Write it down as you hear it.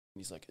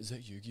He's like, is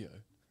that Yu-Gi-Oh?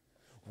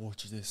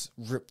 Watch this.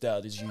 Ripped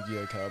out his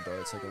Yu-Gi-Oh card, bro.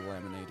 It's like a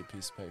laminated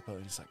piece of paper.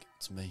 And he's like,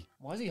 it's me.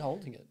 Why is he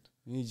holding it?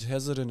 He just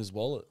has it in his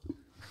wallet.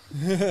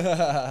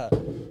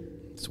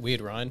 It's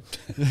weird, Ryan.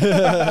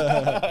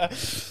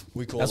 That's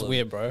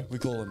weird, bro. We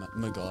call him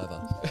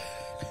MacGyver.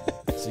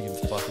 So he can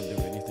fucking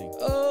do anything.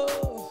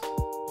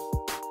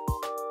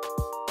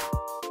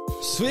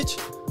 Switch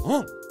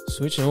on.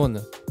 Switching on.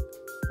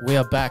 We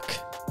are back.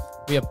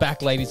 We are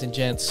back, ladies and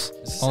gents. Is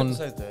this on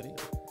episode 30?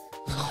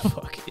 Oh,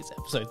 fuck, it's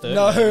episode 30.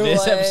 No It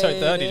is way, episode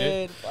 30,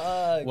 dude.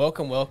 Fuck.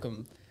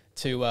 Welcome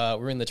to,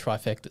 we're in the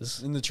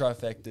trifectas. In the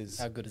trifectas.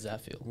 How good does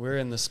that feel? We're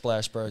in the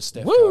Splash Bros.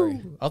 Steph Woo!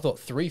 Curry. I thought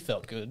 3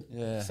 felt good.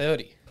 Yeah.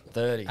 30.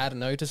 30. Add a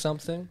no to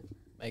something,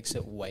 makes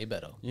it way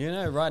better. You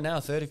know, right now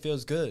 30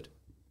 feels good.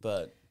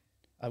 But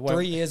I won't,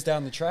 3 years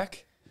down the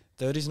track,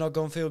 30's not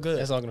going to feel good.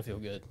 It's not going to feel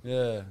good.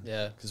 Yeah.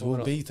 Yeah. Because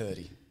we'll be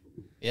 30.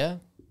 Yeah.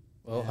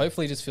 Well, Yeah.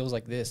 hopefully it just feels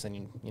like this and,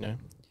 you know,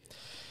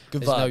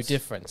 Good there's vibes. no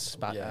difference.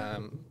 But,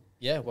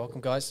 Yeah.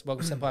 welcome, guys.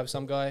 Welcome to Senpai with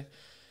Some Guy.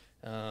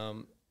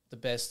 The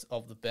best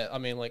of the best. I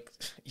mean, like,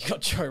 you got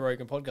Joe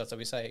Rogan podcast that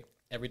we say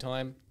every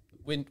time.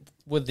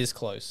 We're this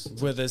close.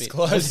 We're this We're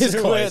close. this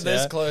close, We're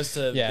this yeah. close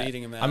to Yeah.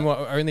 beating him out. I'm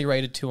only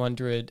rated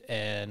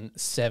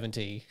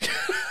 270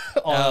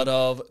 out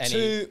of any-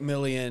 2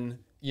 million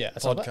yeah,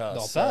 it's podcasts.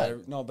 Not So,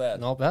 bad. not bad.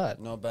 Not bad.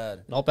 Not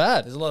bad. Not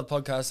bad. There's a lot of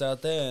podcasts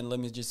out there, and let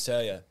me just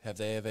tell you, have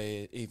they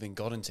ever even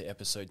gotten to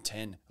episode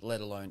 10,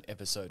 let alone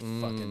episode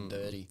fucking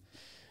 30?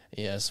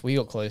 Yes, we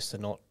got close to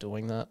not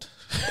doing that.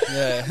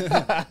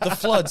 Yeah. The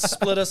flood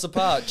split us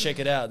apart. Check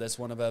it out. That's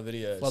one of our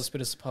videos. Flood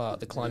split us apart.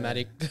 The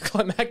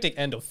climactic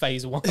end of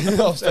phase 1.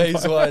 Of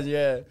phase 1,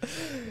 yeah.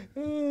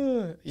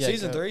 Yeah,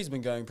 Season 3's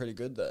been going pretty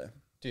good, though.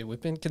 Dude,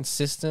 we've been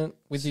consistent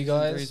with you Season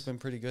guys. 3's been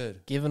pretty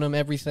good. Giving them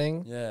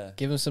everything. Yeah.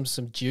 Giving them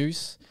some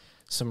juice,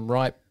 some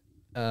ripe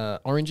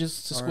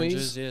oranges to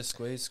Oranges, squeeze. yeah,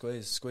 squeeze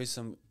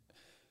some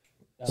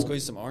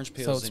orange So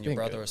peels it's in your been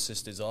brother good. or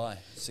sister's eye.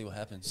 See what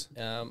happens.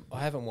 I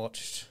haven't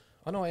watched.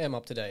 I know I am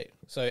up to date.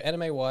 So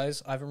anime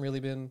wise, I haven't really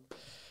been.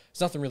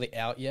 There's nothing really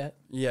out yet.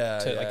 Yeah,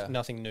 Like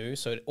nothing new.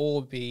 So it'd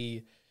all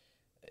be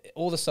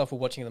all the stuff we're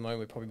watching at the moment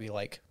would probably be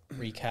like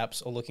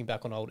recaps or looking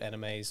back on old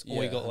animes. Or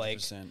we got like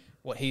 100%.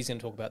 what he's going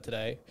to talk about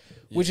today,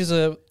 Yeah. which is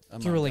a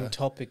Manga. thrilling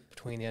topic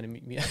between the anime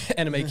community,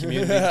 between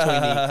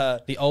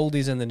the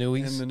oldies and the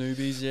newies. And the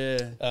newbies,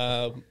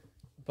 yeah.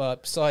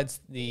 But besides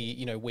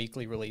the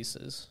weekly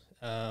releases,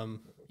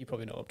 you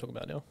probably know what I'm talking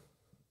about now.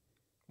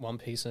 One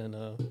Piece and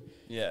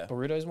Yeah.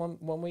 Boruto's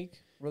one week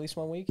released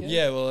 1 week.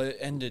 Yeah, well, it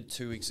ended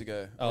 2 weeks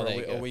ago. Oh, or there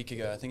you go. a week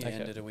ago. I think it Okay.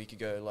 ended a week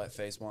ago, like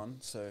phase 1.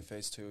 So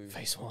phase 2.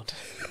 Phase 1.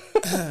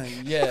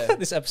 Yeah.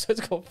 This episode's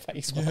called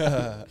Phase 1.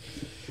 Yeah.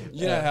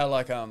 You know how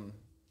like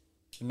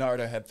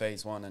Naruto had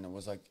phase 1 and it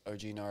was like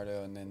OG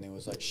Naruto and then there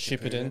was like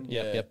Shippuden.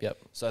 Yep.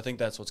 So I think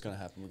that's what's going to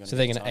happen. We're gonna So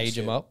they're get gonna time age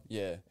him skip. up?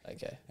 Yeah.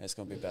 Okay. And it's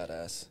going to be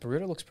badass.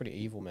 Boruto looks pretty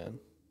evil, man.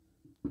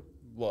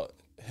 What?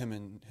 Him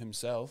and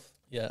himself?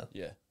 Yeah.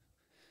 Yeah.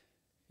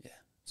 Yeah.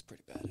 It's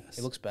pretty badass.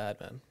 He looks bad,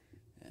 man.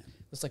 Yeah.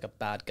 Looks like a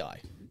bad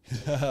guy.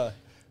 Well,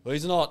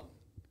 he's not.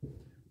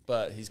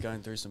 But he's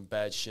going through some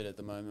bad shit at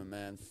the moment,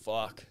 man.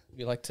 Fuck.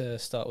 You like to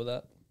start with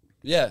that?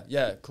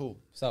 Yeah, cool.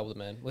 Start with it,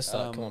 man. Let's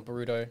start. Come on,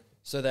 Boruto.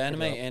 So the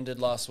anime it up. ended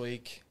last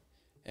week,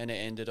 and it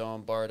ended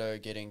on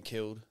Boruto getting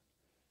killed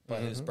by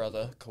his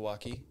brother,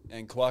 Kawaki.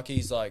 And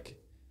Kawaki's like,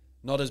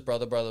 not his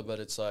brother, but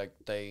it's like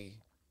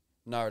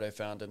Naruto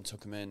found him,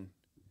 took him in,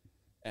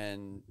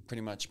 and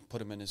pretty much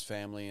put him in his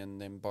family, and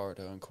then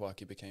Boruto and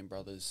Kawaki became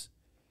brothers.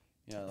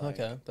 You know, like,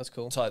 Okay, that's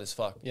cool. tight as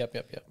fuck. Yep.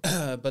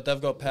 But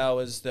they've got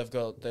powers. They've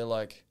got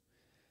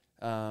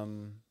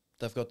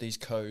these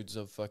codes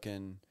of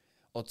fucking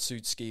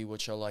Otsutsuki,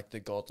 which are like the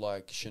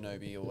godlike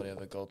shinobi or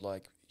whatever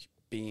godlike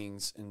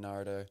beings in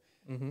Naruto.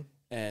 Mm-hmm.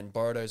 And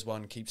Boruto's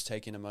one keeps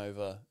taking him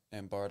over,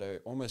 and Boruto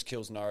almost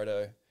kills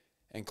Naruto,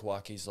 and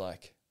Kawaki's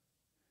like,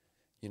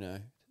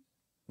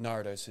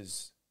 Naruto's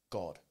his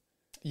god.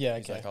 Yeah,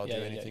 He's like, I'll do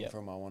anything for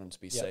him. I want him to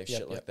be safe,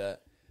 shit like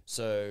that.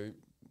 So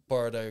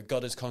Boruto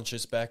got his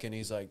conscience back, and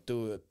he's like,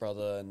 do it,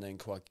 brother. And then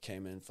Kawaki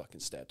came in and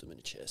fucking stabbed him in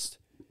the chest.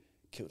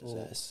 Killed his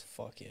ass.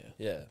 Fuck yeah.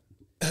 Yeah.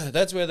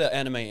 That's where the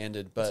anime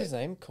ended, What's but his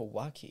name?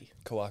 Kawaki.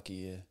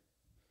 Kawaki, yeah.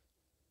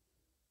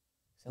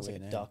 Sounds Weird like a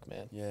name. duck,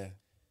 man. Yeah.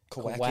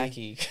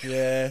 Kawaki.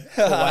 Yeah.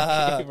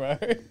 Kawaki,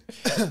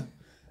 bro.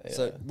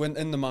 So when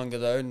in the manga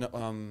though,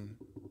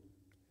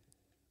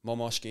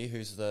 Momoshiki,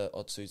 who's the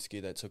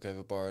Otsutsuki that took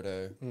over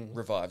Boruto,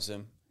 revives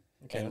him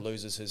and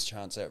loses his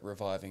chance at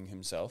reviving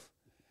himself.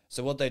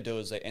 So what they do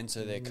is they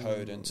enter their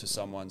code into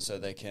someone so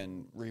they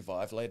can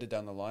revive later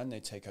down the line. They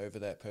take over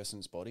that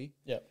person's body.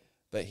 Yep.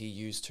 But he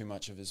used too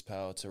much of his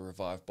power to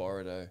revive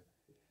Boruto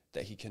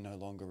that he can no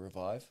longer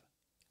revive.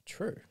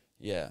 True.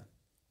 Yeah.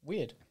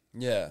 Weird.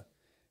 Yeah.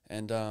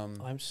 And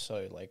I'm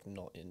so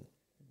not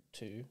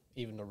into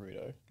even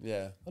Naruto.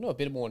 yeah. I know a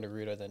bit more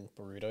Naruto than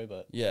Boruto,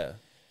 but Yeah.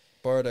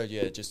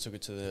 Boruto, just took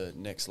it to the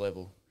next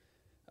level.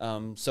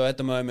 So at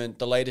the moment,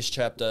 the latest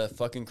chapter,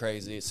 fucking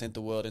crazy. It sent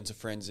the world into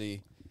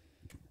frenzy.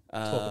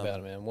 Talk about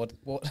it, man. What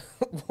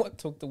what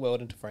took the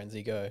world into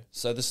frenzy? Go.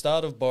 So the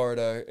start of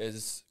Boruto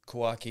is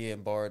Kawaki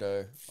and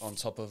Boruto on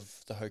top of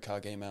the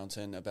Hokage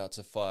mountain about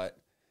to fight.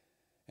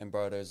 And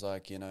Boruto's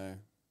like, you know,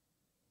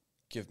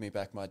 give me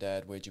back my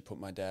dad. Where'd you put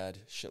my dad?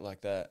 Shit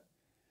like that.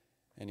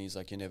 And he's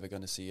like, you're never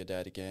going to see your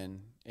dad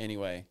again.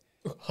 Anyway.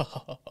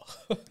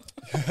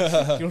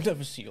 You'll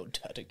never see your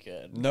dad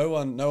again. No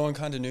one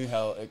kind of knew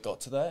how it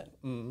got to that.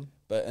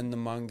 But in the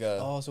manga...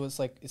 Oh, so it's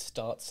like it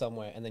starts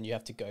somewhere and then you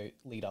have to go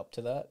lead up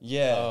to that?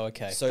 Yeah. Oh,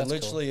 okay. So that's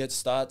literally cool. it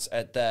starts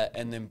at that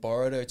and then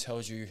Boruto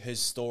tells you his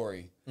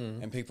story.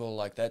 And people are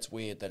like, that's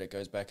weird that it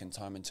goes back in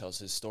time and tells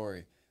his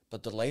story.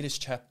 But the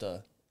latest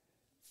chapter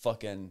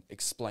fucking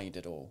explained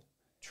it all.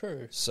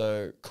 True.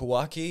 So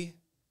Kawaki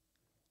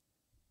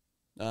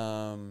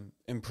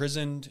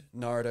imprisoned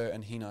Naruto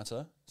and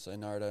Hinata. So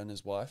Naruto and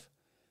his wife.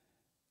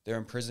 They're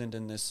imprisoned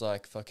in this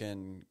like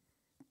fucking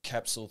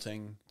capsule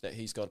thing that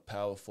he's got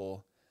power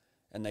for.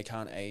 And they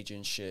can't age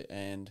and shit.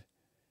 And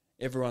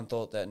everyone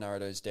thought that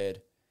Naruto's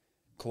dead.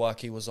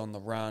 Kawaki was on the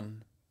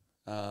run.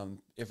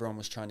 Everyone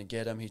was trying to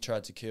get him. He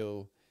tried to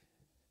kill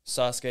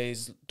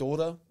Sasuke's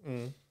daughter.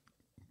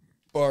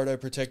 Boruto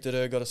protected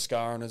her, got a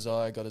scar on his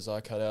eye, got his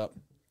eye cut out,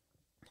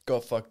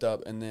 got fucked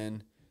up, and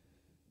then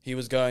he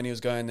was going,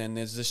 then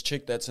there's this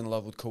chick that's in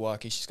love with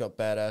Kawaki. She's got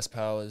badass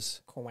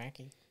powers.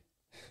 Kawaki.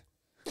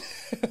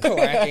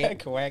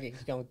 Kawaki.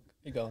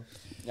 Keep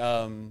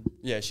going.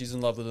 Yeah, she's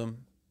in love with him.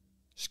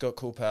 She's got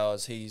cool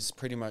powers. He's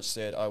pretty much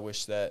said, I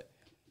wish that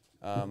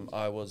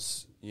I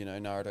was, you know,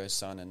 Naruto's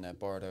son and that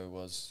Boruto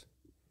was,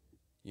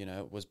 you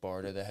know, it was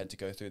Boruto that had to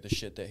go through the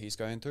shit that he's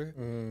going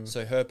through.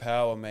 So her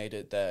power made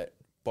it that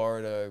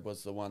Boruto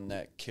was the one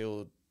that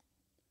killed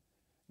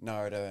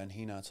Naruto and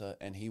Hinata,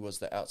 and he was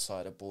the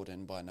outsider brought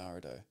in by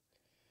Naruto.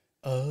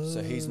 Oh.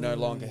 So he's no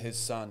longer his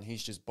son,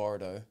 he's just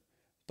Boruto.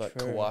 But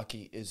True.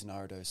 Kawaki is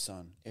Naruto's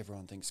son.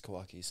 Everyone thinks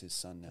Kawaki is his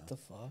son now. What the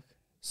fuck?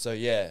 So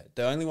yeah,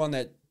 the only one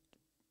that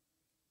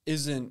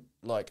isn't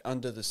like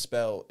under the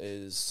spell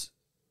is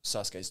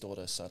Sasuke's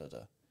daughter,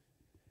 Sarada.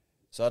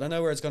 So I don't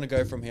know where it's going to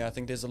go from here. I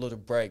think there's a little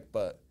break,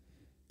 but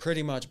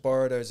pretty much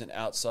Boruto's an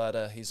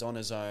outsider. He's on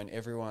his own.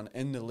 Everyone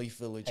in the Leaf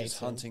Village Hates is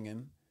hunting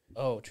him,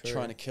 Oh, true.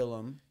 trying to kill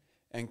him,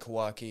 and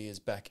Kawaki is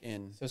back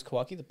in. So is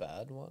Kawaki the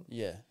bad one?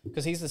 Yeah.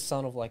 Because he's the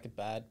son of like a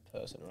bad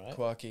person, right?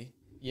 Kawaki?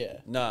 Yeah.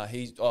 Nah,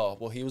 he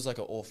was like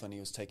an orphan. He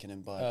was taken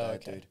in by a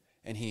bad dude.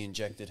 And he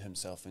injected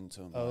himself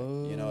into him.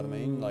 Like, you know what I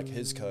mean? Like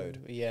his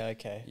code. Yeah,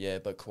 okay. Yeah,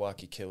 but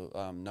Kawaki killed,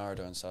 Naruto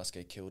and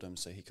Sasuke killed him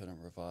so he couldn't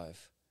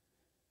revive.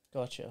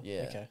 Gotcha.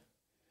 Yeah. Okay.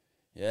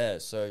 Yeah,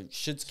 so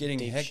shit's getting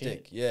deep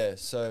hectic. shit. Yeah,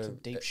 so Some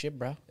deep shit,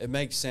 bro. it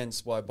makes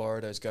sense why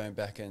Boruto's going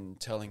back and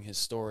telling his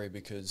story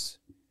because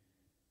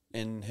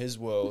in his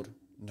world,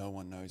 no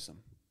one knows him.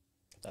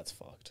 That's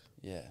fucked.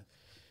 Yeah,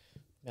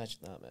 Imagine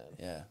that, man.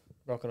 yeah.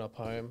 Rocking up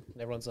home, and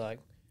everyone's like,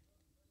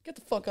 get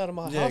the fuck out of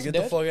my Yeah, house, get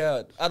Dad. the fuck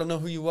out. I don't know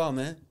who you are,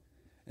 man.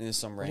 And there's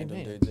some What do you random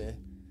mean? dude there.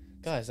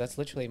 Guys, that's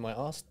literally my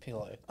ass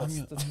pillow.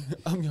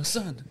 I'm your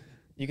son.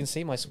 You can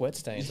see my sweat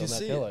stains You on can that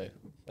see it. pillow.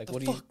 Like, The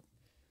what do you... fuck?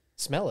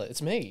 Smell it.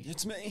 It's me.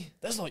 It's me.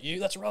 That's not you.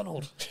 That's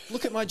Ronald.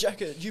 Look at my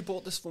jacket. You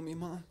bought this for me,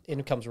 Mom.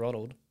 In comes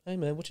Ronald. Hey,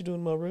 man, what you doing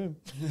in my room?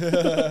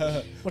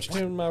 What you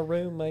doing in my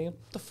room, man?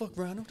 The fuck,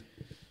 Ronald?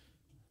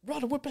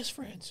 Ronald, we're best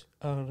friends.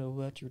 I don't know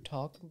what you're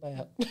talking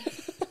about.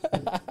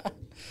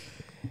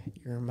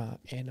 You're my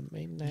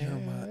enemy now. You're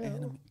my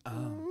enemy.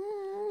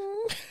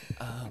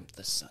 I'm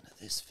the son of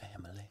this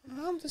family.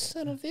 I'm the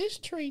son of this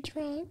tree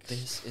trunk.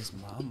 This is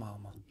my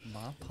mama,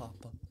 my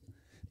papa.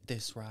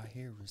 This right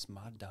here is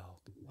my dog.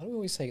 Why do we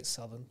always say it's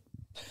southern?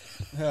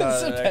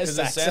 Because the best it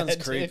sounds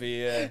accent, creepy,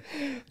 yeah.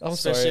 I'm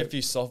Especially sorry. if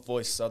you soft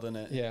voice southern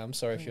it. Yeah, I'm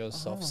sorry if you're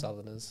soft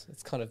southerners.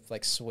 It's kind of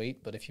like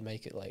sweet, but if you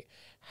make it like,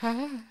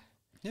 hi,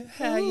 Yeah,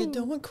 how you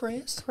doing,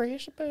 Chris?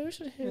 Chris,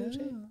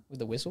 with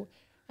the whistle.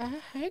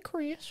 Hey,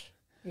 Chris.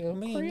 You know,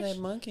 Me Chris. and that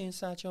monkey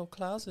inside your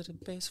closet are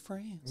best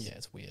friends. Yeah,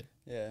 it's weird.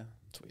 Yeah.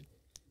 It's weird.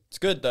 It's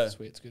good, though. It's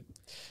weird. It's good.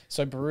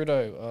 So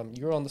Boruto,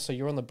 you're on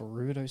the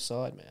Boruto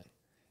side, man.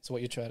 So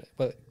what you're trying to?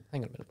 But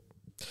hang on a minute.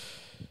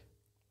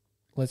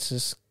 Let's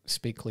just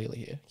speak clearly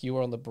here. You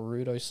are on the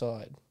Boruto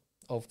side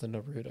of the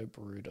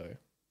Naruto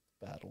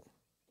battle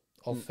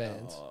of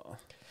fans.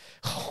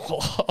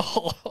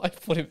 I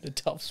put him in a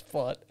tough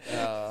spot.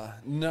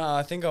 No,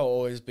 I think I'll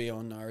always be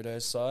on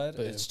Naruto's side.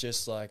 Boom. It's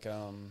just like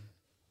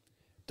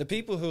the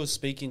people who are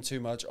speaking too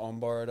much on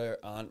Boruto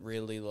aren't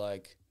really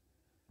like,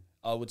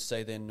 I would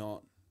say they're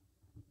not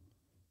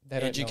They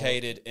don't know.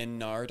 educated in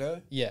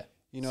Naruto. Yeah.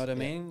 You know what I Yeah.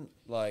 mean?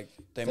 Like,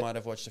 they might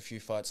have watched a few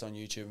fights on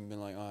YouTube and been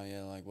like, oh,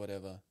 yeah, like,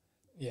 whatever.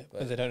 Yeah,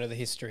 but they don't know the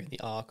history and the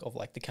arc of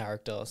like the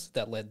characters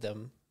that led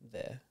them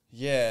there.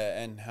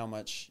 Yeah, and how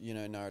much, you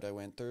know, Naruto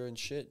went through and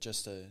shit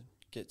just to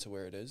get to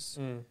where it is.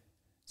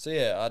 So,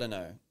 yeah, I don't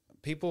know.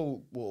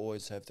 People will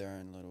always have their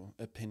own little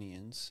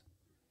opinions,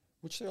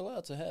 which they're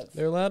allowed to have.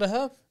 They're allowed to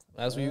have,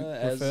 as we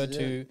As- referred yeah.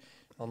 to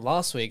on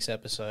last week's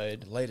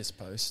episode The latest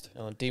post.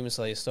 on Demon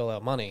Slayer Stole Our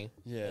Money.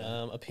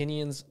 Yeah.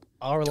 Opinions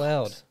are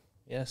allowed.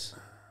 Yes.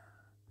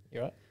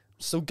 You're right.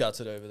 Still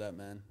gutted over that,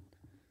 man.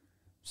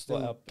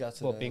 Still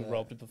gutted over being that.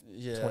 robbed of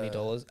Yeah,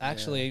 $20.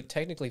 Actually,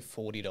 technically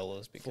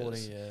 $40 because 40,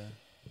 yeah.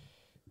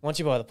 once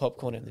you buy the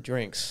popcorn and the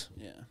drinks,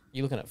 Yeah.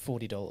 you're looking at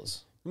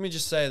 $40. Let me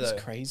just say, though,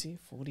 It's crazy,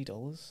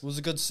 $40. it was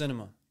a good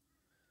cinema.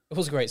 It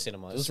was a great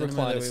cinema. It was The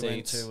cinema recliner that we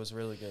went seats. to was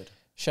really good.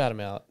 Shout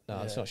them out.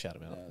 No, it's Yeah. not shout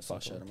them out. No, it's Fuck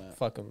not shout 'em. 'em out.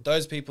 Fuck them.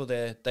 Those people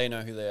there, they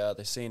know who they are.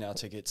 They've seen our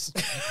tickets.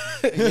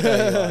 You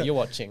know you are. You're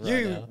watching right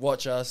You now.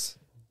 watch us.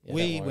 Yeah,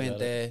 We don't worry went about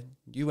there.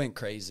 You went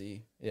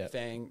crazy. Yeah.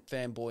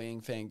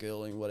 Fanboying,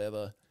 fangirling,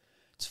 whatever.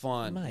 It's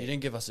fine. Mate. You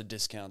didn't give us a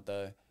discount,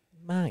 though.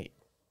 Mate,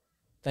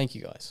 thank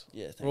you guys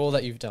Yeah, for thank all you.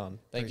 that you've done.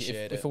 Thank you.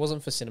 Appreciate If it. it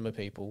wasn't for cinema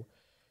people.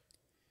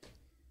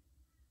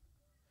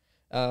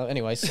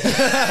 Anyways.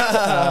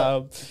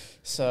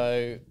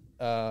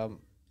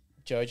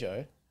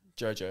 Jojo,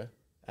 Jojo.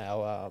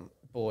 our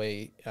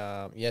boy,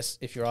 yes,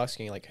 if you're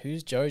asking, like,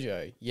 who's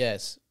Jojo?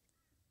 Yes,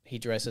 he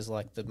dresses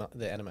like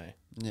the anime.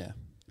 Yeah.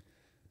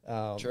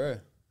 True.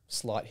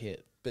 Slight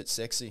hit. Bit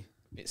sexy.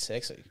 Bit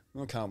sexy.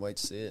 I can't wait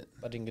to see it.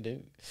 I didn't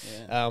do.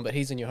 Yeah. But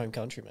he's in your home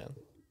country, man.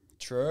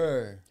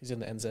 True. He's in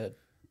the NZ.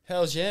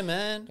 Hells yeah,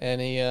 man.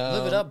 And he...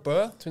 Live it up,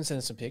 bro. He's been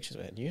sending some pictures,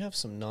 man. You have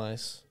some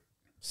nice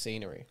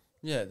scenery.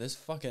 Yeah, there's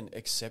fucking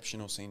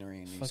exceptional scenery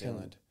in New Fucking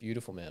Zealand.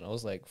 beautiful, man. I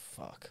was like,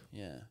 fuck.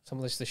 Yeah. Some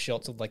of the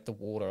shots of, like, the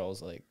water, I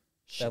was like,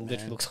 Shit, that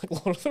literally man. looks like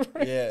Lord of the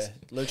Rings. Yeah,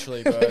 literally,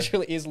 It bro.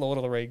 literally is Lord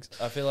of the Rings.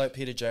 I feel like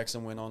Peter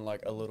Jackson went on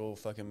like a little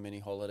fucking mini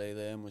holiday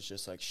there and was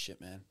just like, shit,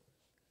 man,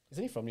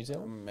 Isn't he from New I'm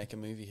Zealand? gonna make a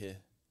movie here.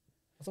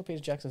 I thought Peter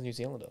Jackson's New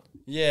Zealander.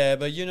 Yeah,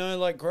 but you know,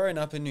 like growing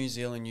up in New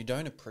Zealand, you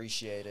don't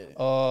appreciate it.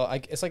 Oh,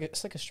 it's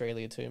like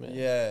Australia too, man.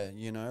 Yeah,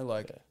 you know,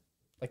 like Yeah.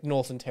 Like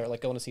Northern Territory.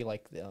 Like, I want to see,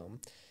 like, the,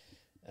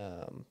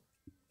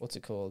 what's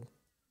it called?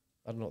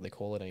 I don't know what they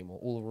call it anymore.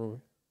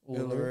 Uluru.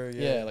 Uluru,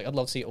 yeah. Like, I'd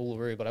love to see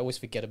Uluru, but I always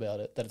forget about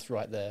it, that it's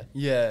right there.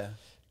 yeah,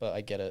 But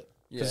I get it.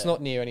 yeah. Because it's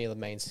not near any of the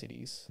main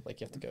cities.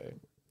 Like, you have to go.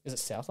 Is it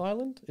South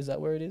Island? Is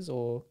that where it is?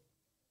 Or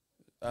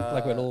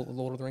like where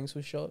Lord of the Rings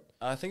was shot?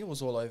 I think it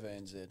was all over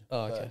NZ.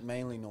 Oh, okay. But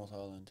mainly North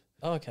Island.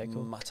 Oh, okay,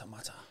 cool. Mata.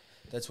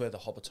 That's where the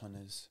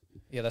Hobbiton is.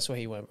 Yeah, that's where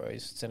he went, bro. He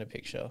sent a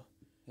picture.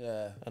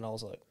 Yeah. And I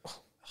was like... I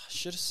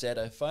should have said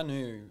it. If I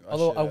knew.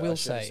 Although I will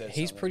should've say, said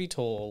he's something. pretty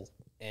tall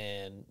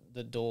and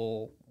the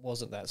door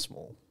wasn't that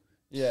small.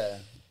 Yeah.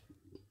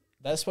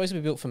 That's supposed to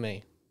be built for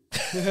me.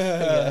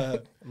 Yeah.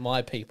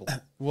 My people.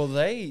 Well,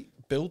 they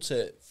built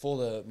it for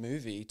the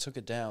movie, took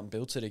it down,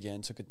 built it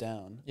again, took it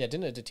down. Yeah,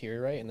 didn't it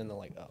deteriorate? And then they're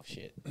like, oh,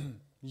 shit.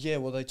 Yeah,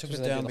 well, they took Because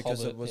it they did down the because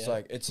Hobbit, it was yeah.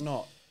 like, it's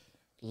not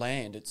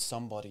land, it's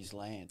somebody's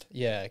land.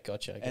 Yeah,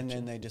 gotcha. And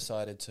then they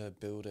decided to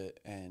build it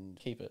and,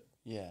 keep it.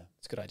 yeah.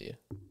 It's a good idea.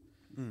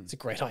 Mm. It's a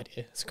great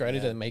idea. It's a great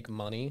idea Yeah. to make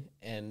money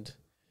and,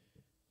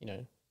 you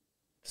know,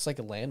 it's like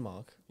a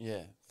landmark.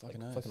 Yeah,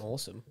 fucking oath. Fucking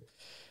awesome.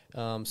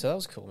 So that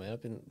was cool, man.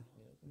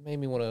 Made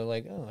me want to,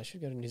 like, oh, I should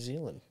go to New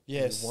Zealand.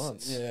 Yes. Maybe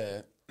once.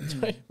 Yeah.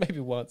 Maybe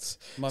once.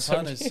 My So-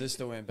 partner's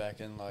sister went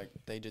back and, like,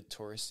 they did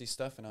touristy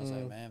stuff. And I was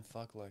like, Mm. man,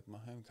 fuck, like, my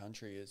home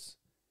country is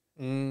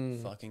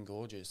Mm. fucking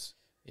gorgeous.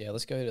 Yeah,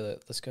 let's go to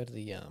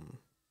the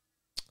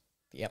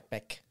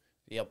outback.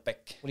 The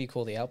outback. What do you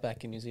call the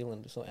outback in New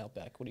Zealand? It's not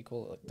outback. What do you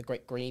call it? Like the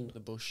Great Green, The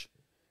bush.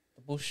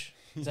 the bush.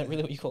 Is that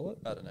really what you call it?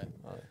 I don't know.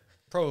 I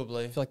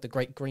Probably. feel like the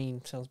Great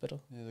Green sounds better.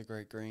 Yeah, the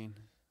Great Green.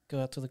 Go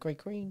out to the Great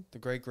Green. The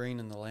Great Green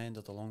in the land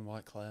of the long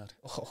white cloud.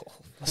 Oh,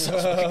 that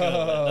sounds like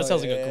that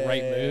sounds like a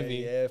great movie.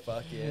 Yeah,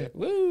 fuck yeah.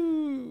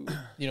 Woo!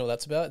 You know what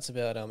that's about? It's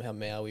about how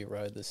Maui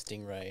rode the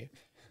stingray,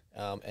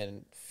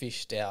 and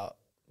fished out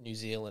New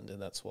Zealand,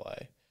 and that's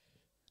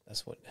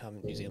how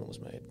New Zealand was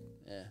made.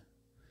 Yeah.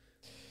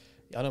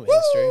 Yeah, I know my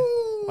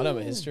history. I know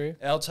my history.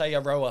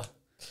 Aotearoa.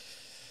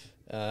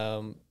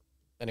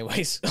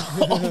 Anyways,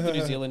 off the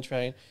New Zealand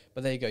train.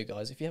 But there you go,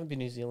 guys. If you haven't been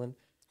to New Zealand,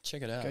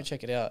 Check it out. go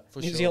check it out. For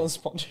New sure. Zealand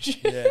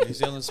sponsorship. Yeah, New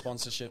Zealand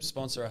sponsorship.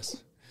 Sponsor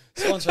us.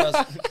 Sponsor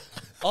us.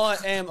 I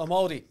am a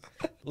Māori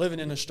living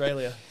in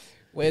Australia.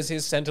 Where's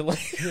his centre link?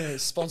 Yeah,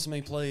 sponsor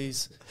me,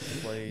 please.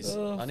 Please.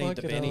 Oh, I need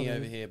the fucking Benny hell,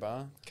 over dude. here,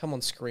 bro. Come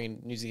on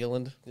screen, New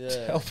Zealand.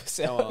 Yeah. Help us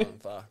Come out. on,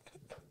 fuck.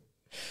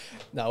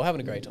 No, we're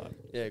having a great time.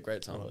 Yeah,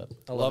 great time. I love it.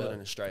 I love it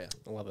in Australia.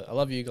 I love it. I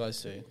love you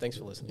guys too. Thanks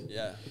for listening.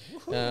 Yeah.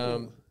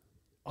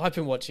 I've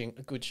been watching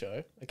a good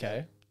show.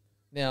 Okay.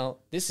 Now,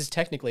 this is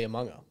technically a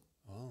manga.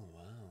 Oh,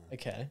 wow.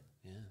 Okay.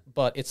 Yeah.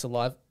 But it's a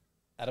live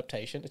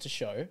adaptation. It's a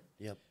show.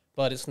 Yep.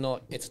 But it's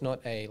not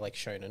a like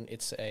shonen.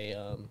 It's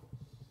a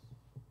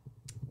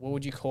what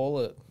would you call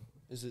it?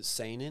 Is it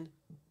seinen?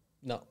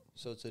 No.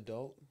 So it's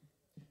adult?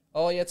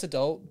 Oh yeah, it's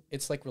adult.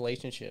 It's like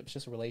relationships,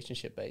 just a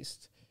relationship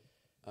based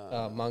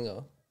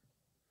manga.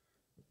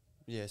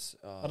 Yes.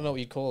 I don't know what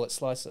you'd call it.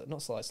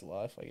 Not slice of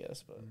life, I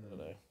guess, but I don't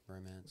know.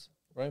 Romance.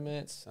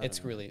 Romance. I don't It's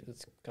know.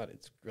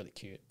 really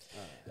cute.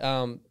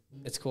 Oh.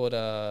 It's called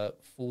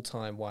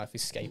Full-time Wife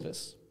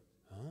Escapist,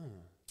 Oh.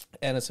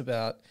 and it's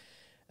about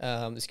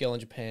this girl in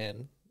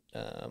Japan.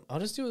 I'll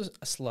just do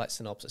a slight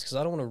synopsis because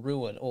I don't want to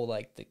ruin all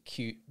like the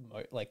cute,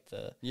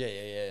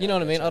 Yeah. you know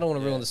what I mean. gotcha. I don't want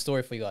to ruin Yeah. the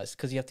story for you guys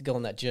because you have to go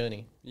on that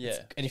journey. Yeah.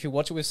 And if you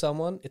watch it with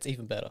someone, it's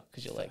even better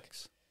because you're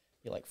Facts.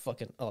 like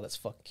fucking, oh, that's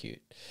fucking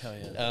cute. Hell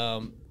yeah.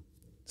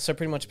 so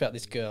pretty much about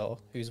this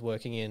girl who's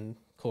working in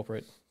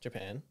corporate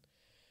Japan,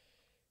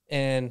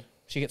 and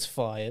she gets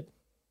fired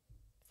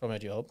from her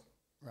job,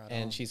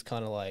 and she's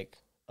kind of like,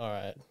 all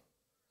right,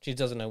 she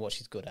doesn't know what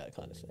she's good at,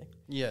 kind of thing.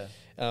 Yeah.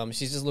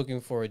 She's just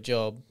looking for a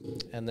job,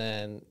 and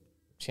then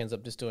she ends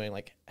up just doing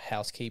like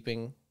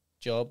housekeeping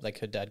job. Like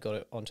her dad got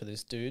it onto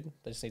this dude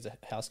that just needs a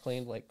house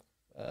cleaned, like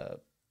I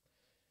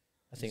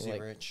think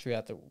like rich?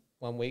 Throughout the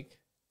 1 week.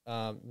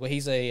 Well,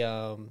 he's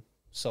a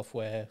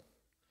software.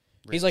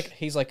 Rich.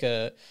 He's like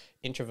a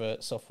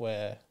introvert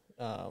software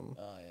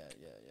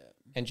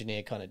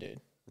engineer kind of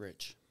dude.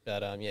 Rich.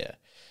 But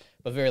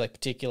but very like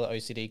particular,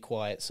 OCD,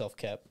 quiet,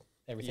 self-kept,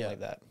 everything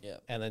like that. Yeah.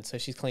 And then so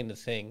she's cleaned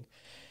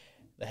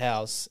the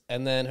house,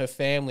 and then her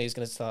family is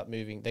going to start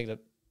moving. They're going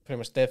to pretty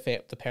much the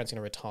parents are going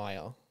to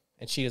retire,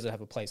 and she doesn't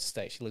have a place to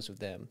stay. She lives with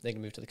them. They're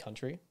going to move to the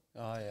country.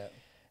 Oh yeah.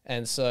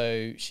 And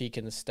so she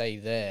can stay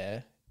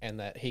there, and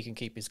that he can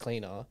keep his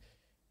cleaner.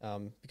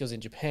 Because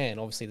in Japan,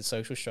 obviously the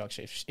social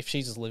structure, if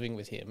she's just living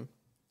with him,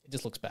 it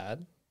just looks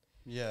bad.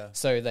 Yeah.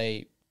 So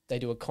they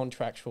do a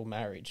contractual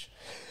marriage.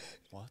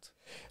 What?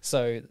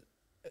 So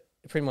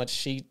pretty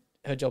much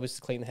her job is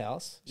to clean the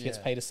house. She gets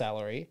paid a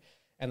salary,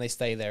 and they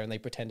stay there and they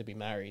pretend to be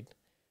married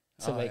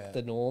to make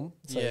the norm.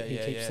 So he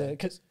keeps her,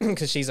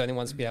 because she's the only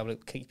one to be able to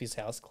keep his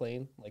house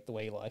clean like the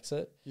way he likes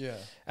it. Yeah.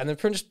 And then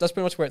that's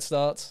pretty much where it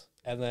starts.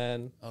 And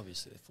then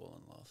obviously they fall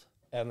in love.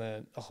 And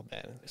then oh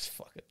man, it's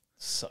fucking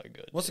so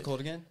good. What's it called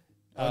again?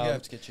 I'm gonna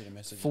have to get you to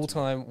message.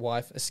 Full-time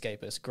Wife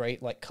Escapist,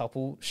 great like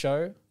couple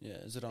show. Yeah,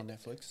 is it on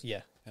Netflix?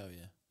 Yeah. Hell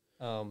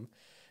yeah.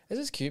 This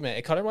is cute, man.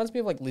 It kind of reminds me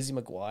of like Lizzie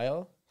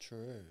McGuire.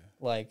 True.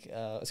 Like,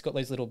 it's got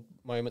those little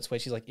moments where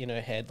she's like in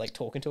her head, like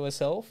talking to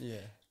herself. Yeah.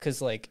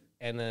 Because like,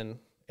 and then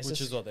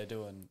which is what they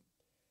do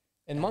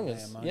in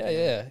mangas.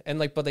 Yeah. And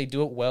like, but they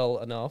do it well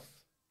enough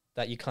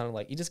that you kind of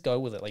like you just go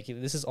with it. Like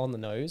this is on the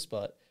nose,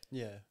 but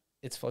yeah,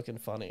 it's fucking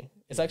funny.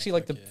 It's actually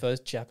like the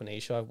first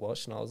Japanese show I've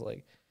watched, and I was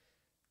like,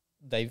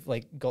 they've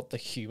like got the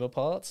humor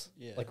parts,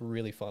 like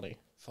really funny.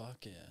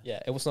 Fuck yeah. Yeah,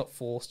 it was not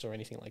forced or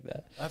anything like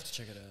that. I have to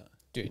check it out.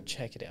 Dude,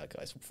 check it out,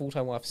 guys.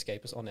 Full-time Wife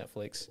Escapist on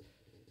Netflix.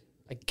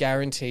 I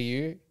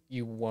guarantee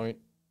you won't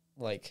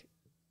like.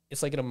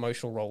 It's like an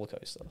emotional roller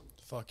coaster.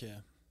 Fuck yeah.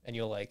 And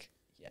you're like,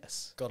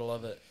 yes, gotta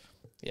love it.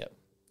 Yeah,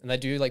 and they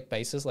do like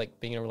bases like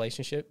being in a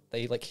relationship.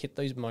 They like hit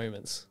those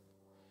moments.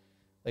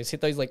 They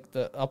hit those like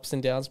the ups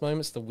and downs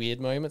moments, the weird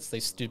moments,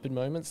 those stupid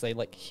moments. They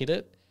like hit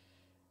it,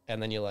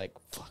 and then you're like,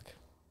 fuck,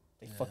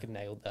 they fucking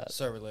nailed that.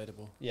 So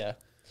relatable. Yeah.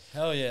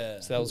 Hell yeah.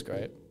 So that was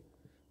great.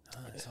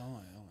 Nice.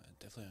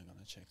 Definitely I'm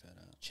gonna check that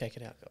out. Check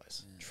it out,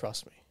 guys. Yeah.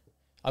 Trust me.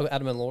 I got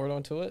Adam and Laura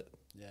onto it.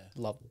 Yeah.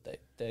 Love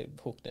it. They're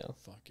hooked now.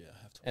 Fuck yeah,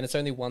 I have to. And it's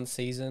only one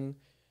season,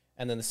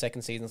 and then the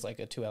second season's like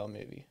a 2-hour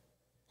movie.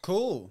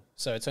 Cool.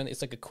 So it's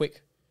like a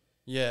quick.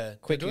 Yeah.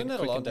 Quick. Doing that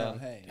a lot now.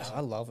 Hey. Oh, I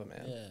love it,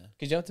 man. Yeah.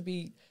 Because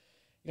you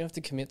don't have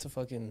to commit to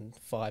fucking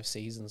 5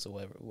 seasons or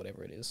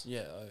whatever it is.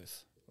 Yeah,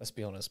 oath. Let's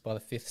be honest. By the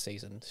 5th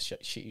season,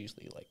 shit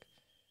usually like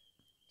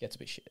gets a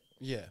bit shit.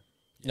 Yeah.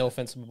 No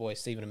offense to my boy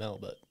Stephen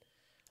Amell, but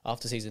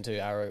after season 2,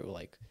 Arrow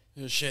like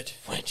went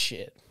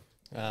shit.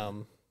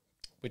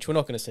 Which we're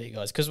not going to see,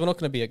 guys, because we're not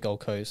going to be at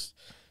Gold Coast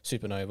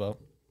Supernova.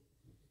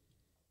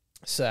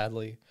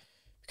 Sadly,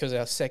 because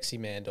our sexy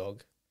man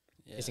dog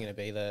isn't going to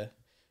be there.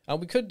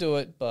 We could do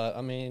it, but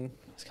I mean,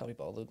 I just can't be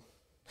bothered.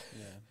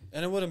 Yeah,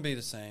 and it wouldn't be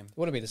the same. It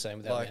wouldn't be the same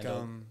without like man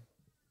dog.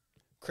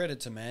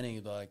 Credit to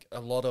Manny. Like a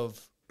lot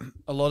of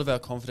our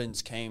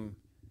confidence came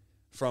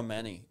from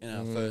Manny in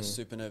our first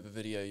Supernova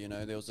video. You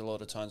know, there was a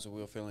lot of times where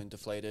we were feeling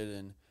deflated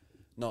and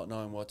not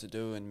knowing what to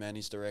do, and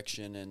Manny's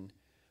direction and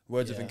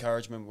words of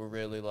encouragement were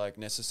really like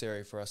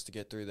necessary for us to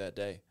get through that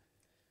day.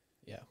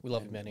 Yeah, we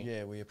love you, Manny.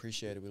 Yeah, we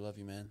appreciate it. We love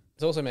you, man.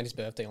 It's also Manny's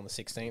birthday on the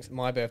 16th.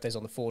 My birthday's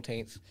on the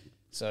 14th,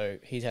 so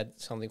he's had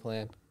something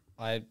planned.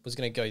 I was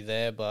going to go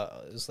there,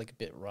 but it was like a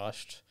bit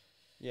rushed.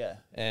 Yeah.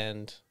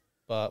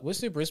 But we'll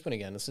do Brisbane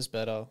again. It's just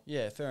better.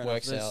 Yeah, fair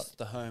Works enough. out.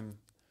 The home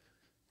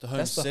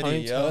That's city, the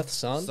home turf,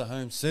 son. It's the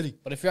home city.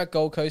 But if you're at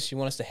Gold Coast, you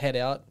want us to head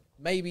out,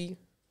 maybe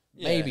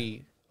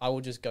I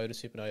will just go to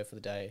Supernova for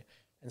the day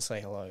and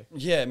say hello.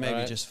 Yeah,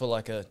 maybe just for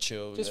like a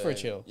chill. Just for a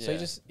chill. Yeah.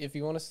 So if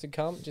you want us to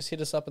come, just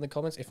hit us up in the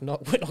comments. If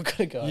not, we're not going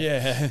to go.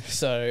 Yeah.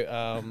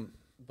 So,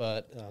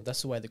 but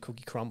that's the way the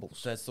cookie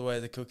crumbles. That's the way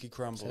the cookie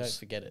crumbles. So don't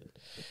forget it.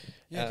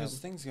 Yeah, because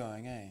things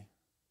going, eh?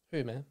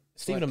 Who, man?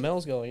 Stephen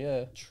Amell's going,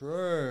 yeah.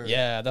 True.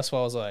 Yeah, that's why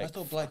I was like. I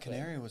thought Black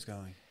Canary was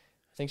going.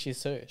 I think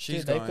she's too.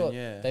 She's Dude,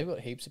 going, They've got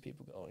heaps of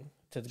people going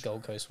to the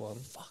Gold Coast one.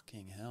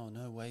 Fucking hell,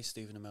 no way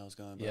Stephen Amell's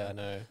going. Bro. Yeah, I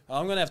know.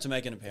 I'm going to have to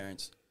make an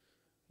appearance.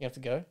 You have to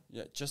go?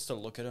 Yeah, just to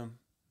look at him.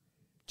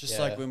 Just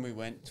like when we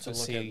went to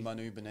look at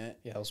Manu Burnett.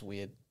 Yeah, that was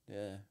weird.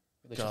 Yeah.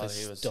 God,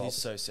 he's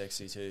so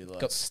sexy too. Like,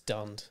 got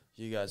stunned.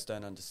 You guys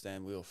don't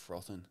understand. We were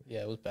frothing.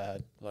 Yeah, it was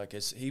bad. Like,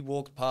 he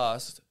walked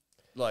past,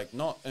 like,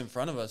 not in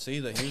front of us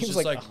either. He was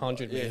just like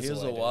 100 meters away. Yeah, he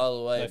was a while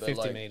away. No, but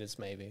 50 like, meters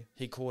maybe.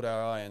 He caught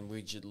our eye and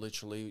we just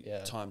literally,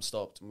 time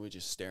stopped and we were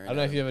just staring at him. I don't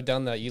know if you've ever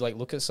done that. You, like,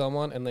 look at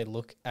someone and they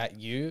look at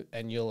you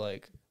and you're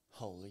like...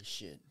 Holy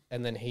shit.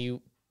 And then he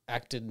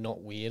acted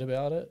not weird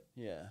about it,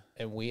 Yeah.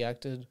 and we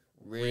acted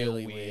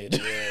Really real weird. weird.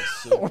 Yeah,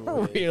 super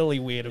weird. really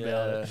weird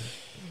about Yeah. it.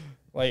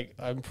 Like,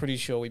 I'm pretty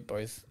sure we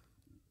both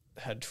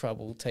had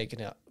trouble taking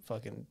a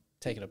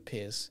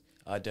piss.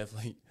 I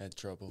definitely had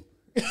trouble.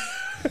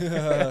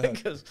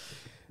 Because,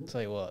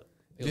 tell you what,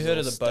 it You was heard all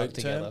of the stuck boat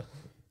together. term?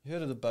 You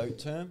heard of the boat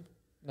term?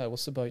 No,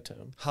 what's the boat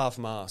term? Half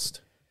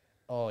mast.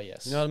 Oh,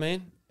 yes. You know what I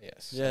mean?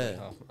 Yes. Yeah.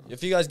 Half mast.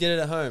 If you guys get it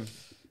at home,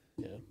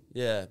 Yeah.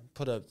 yeah,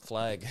 put a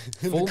flag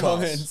in Full the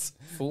comments.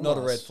 Full Not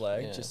a mast, red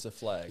flag, yeah. just a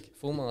flag.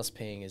 Full mast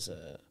peeing is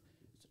a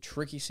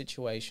tricky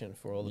situation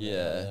for all the men Yeah.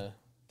 out there.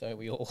 Don't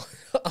we all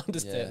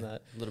understand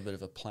that? A little bit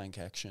of a plank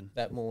action.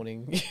 That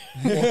morning.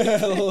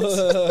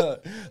 A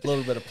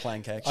little bit of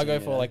plank action. I go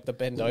for like the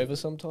bend over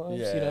sometimes.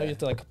 You know, Yeah. you have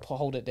to like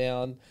hold it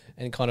down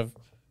and kind of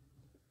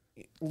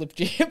lift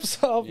your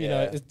hips up. You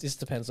know, Yeah. it just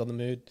depends on the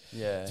mood.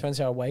 Yeah. Depends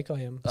how awake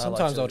I am. I like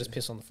Sometimes to- I'll just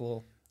piss on the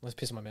floor. I'll just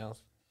piss in my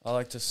mouth. I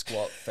like to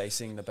squat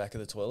facing the back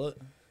of the toilet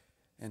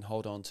and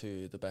hold on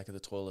to the back of the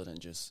toilet and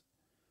just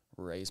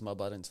raise my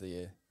butt into the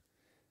air.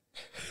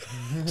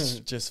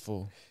 Just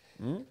full.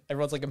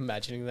 Everyone's like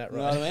imagining that, You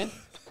know right? what I mean?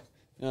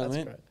 You know what I That's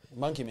mean? great.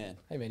 Monkey man.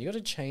 Hey man, you got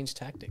to change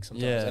tactics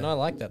sometimes, Yeah. and I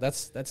like that.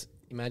 That's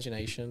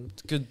imagination,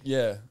 It's good.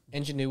 Yeah.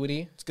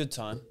 ingenuity. It's a good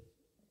time.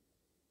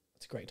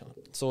 It's a great time.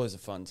 It's always a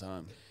fun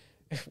time.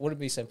 Would it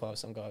be sent by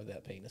some guy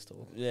without penis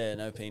talk? Yeah,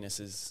 no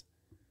penises.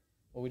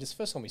 Well, just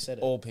first time we said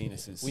it. All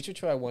penises. We should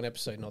try one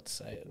episode not to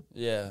say it.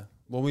 Yeah.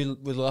 Well, we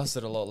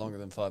lasted a lot longer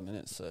than 5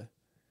 minutes, so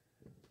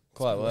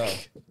quite well.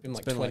 Been like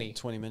It's been 20, like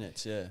 20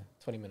 minutes, yeah.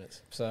 20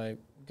 minutes. So,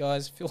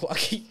 guys, feel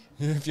lucky.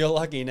 If you're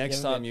lucky, next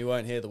Yeah, time but- you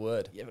won't hear the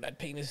word. You haven't had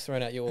penis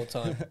thrown at you all the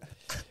time.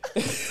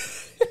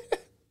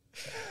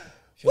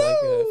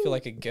 feel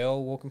like a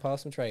girl walking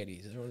past some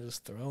tradies. Everyone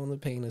just throwing the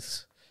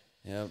penis.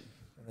 Yep.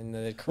 And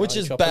then they're Which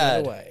is chopping it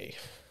bad. away.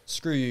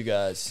 Screw you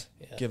guys.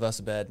 Yeah. Give us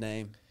a bad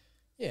name.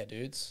 Yeah,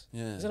 dudes.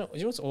 Yeah. Isn't it,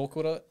 you know what's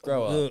awkward?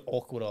 Grow up.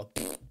 Awkward.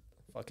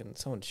 Fucking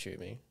someone shoot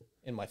me.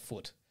 In my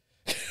foot.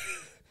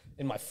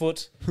 In my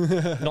foot.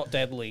 Not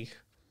deadly.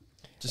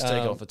 Just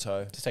take off a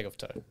toe. Just take off a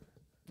toe.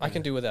 I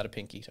can do without a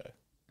pinky toe.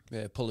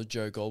 Yeah, pull a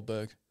Joe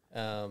Goldberg.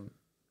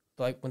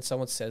 Like when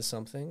someone says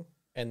something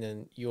and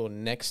then you're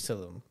next to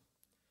them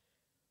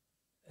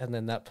and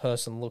then that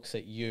person looks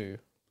at you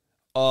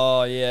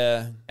Oh,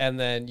 yeah. and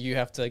then you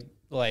have to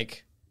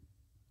like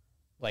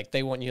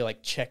they want you to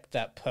like check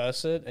that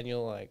person and you're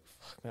like,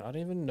 fuck man, I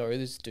don't even know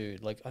this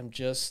dude. Like I'm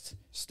just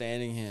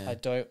Standing here. I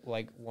don't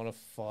like want to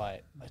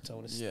fight. I don't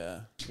want to Yeah.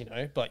 you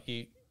know, but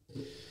you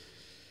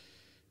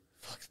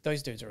fuck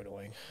those dudes are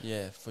annoying.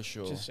 Yeah, for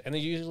sure. And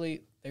they're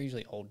usually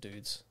old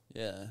dudes,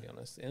 Yeah. to be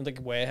honest. And like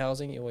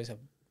warehousing, you always have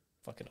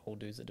fucking old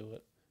dudes that do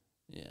it.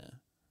 Yeah.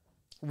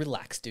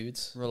 Relax,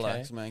 dudes.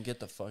 Relax, okay? man. Get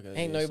the fuck out of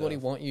Ain't nobody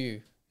want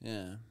you.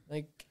 Yeah.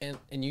 Like, and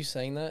you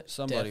saying that?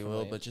 Somebody will,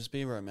 definitely. but just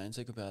be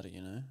romantic about it,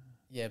 you know?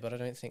 Yeah, but I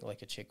don't think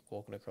like a chick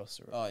walking across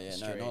the Oh, yeah. No,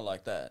 street. not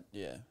like that.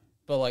 Yeah.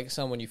 But like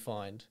someone you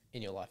find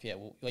in your life, yeah.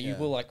 Well, like you Yeah.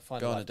 will like find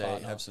Go a on a life date,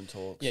 partner. have some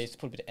talks. Yeah, you just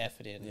put a bit of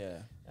effort in. Yeah.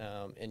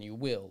 And you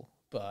will,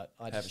 but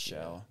I Have just a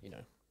shower. You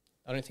know,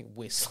 I don't think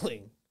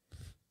whistling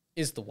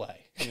is the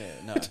way. Yeah,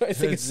 no. I don't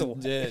think it's the way.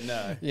 Yeah,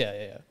 no.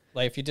 Yeah.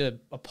 Like if you did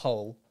a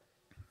poll,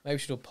 maybe we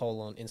should do a poll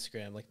on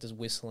Instagram. Like, does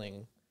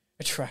whistling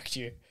attract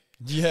you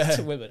Yeah.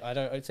 to women? I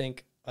don't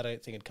think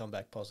it'd come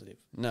back positive.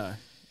 No.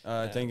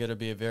 I think it'll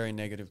be a very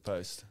negative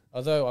post.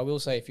 Although I will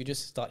say, if you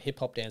just start hip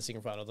hop dancing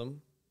in front of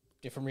them,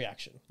 different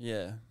reaction.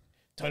 Yeah.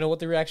 Don't know what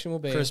the reaction will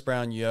be. Chris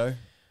Brown, yo.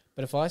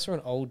 But if I saw an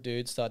old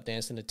dude start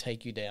dancing to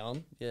 "Take You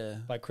Down" Yeah.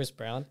 by Chris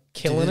Brown,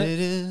 killing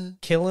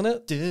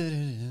it,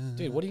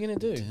 dude, what are you gonna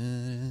do?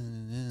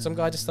 Some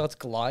guy just starts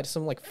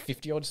some like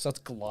 50-year-old just starts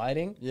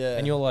gliding, Yeah.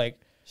 and you're like,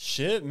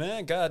 Shit,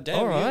 man. God damn.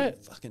 All you right.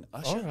 Fucking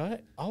usher. all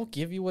right, I'll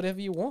give you whatever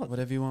you want.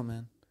 Whatever you want,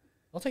 man.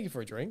 I'll take you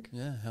for a drink.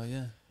 Yeah, hell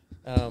yeah.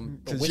 But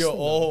Because whistling, you're though,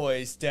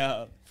 always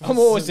down. I'm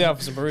always down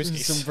for some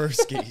brewskis. Some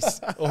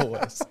brewskis.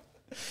 Always.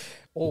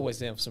 Always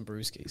down for some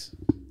brewskis.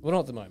 Well, not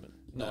at the moment.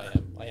 No, No.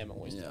 I am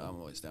always Yeah, down. I'm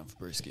always down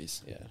for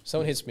brewskis. Yeah.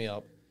 Someone hits me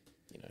up,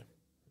 you know,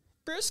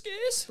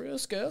 Brewskis?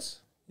 brewskis.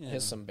 Yeah.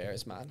 Here's some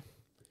berries, man.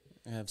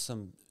 I have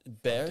some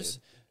bears.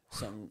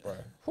 Some.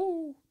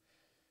 Whoo.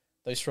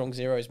 Those strong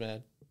zeros,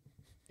 man.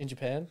 In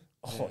Japan,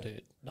 oh, Yeah.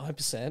 dude,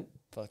 9%.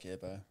 Fuck yeah,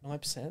 bro.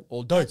 9%.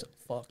 All day. That's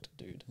fucked,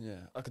 dude. Yeah,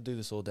 I could do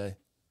this all day.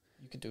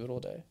 You could do it all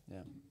day.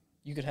 Yeah.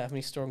 You could have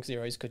many strong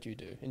zeros could you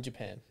do in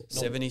Japan?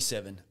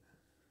 77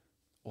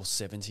 or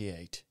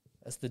 78.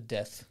 That's the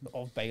death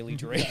of Bailey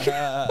drink.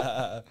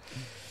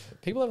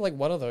 People have like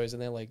one of those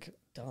and they're like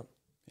done.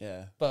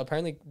 Yeah. But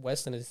apparently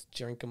Westerners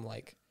drink them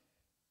like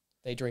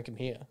they drink them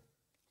here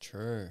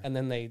True. and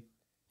then they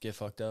Get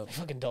fucked up.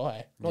 fucking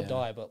die. Not Yeah.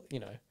 die, but you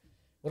know,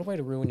 what a way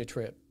to ruin your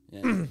trip.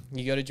 Yeah.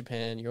 You go to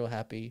Japan, you're all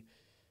happy,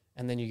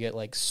 and then you get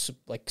like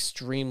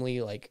extremely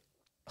like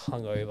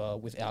hungover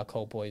with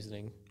alcohol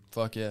poisoning,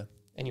 Fuck yeah.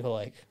 and you're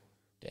like,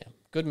 damn,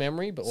 good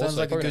memory, but Sounds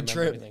also like a probably good don't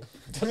remember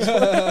trip.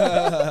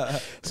 anything.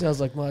 Sounds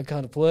like my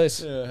kind of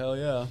place. Yeah, hell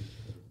yeah.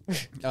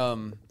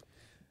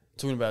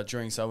 Talking about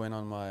drinks, I went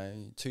on my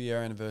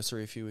 2-year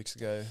anniversary a few weeks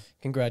ago.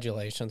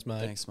 Congratulations, mate.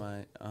 Thanks,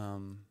 mate.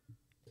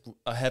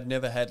 I have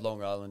never had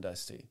Long Island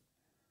iced tea.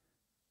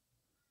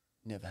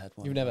 Never had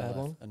one. You've never had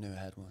one? I've never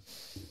had one.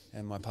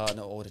 And my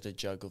partner ordered a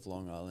jug of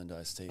Long Island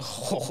iced tea.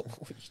 Oh,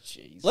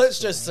 jeez. Let's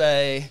just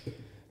say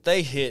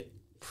they hit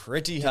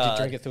pretty Did hard. you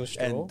drink it through a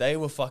straw? And they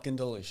were fucking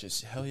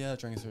delicious. Hell yeah, I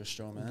drank it through a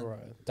straw, man. Bro,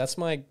 that's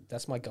my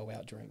go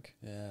out drink.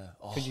 Yeah.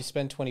 Because you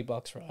spend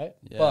 $20, right?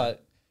 Yeah.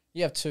 But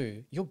you have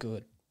 2. You're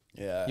good.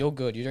 Yeah. You're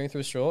good. You're drinking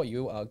through a straw.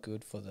 You are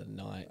good for the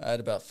night. I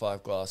had about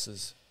 5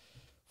 glasses.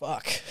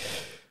 Fuck.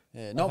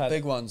 Yeah, not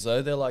big ones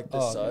though. They're like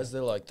this size. Yeah.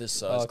 They're like this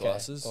size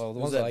glasses. Oh, the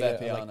ones that I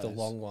get are like the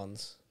long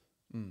ones.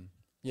 Mm.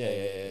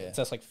 Yeah.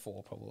 So that's like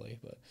 4 probably,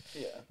 but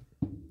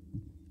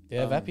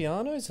yeah,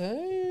 Vapianos.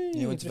 Hey,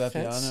 you went to bit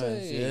Vapianos.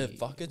 fancy. Yeah,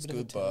 fuck, it's Bit of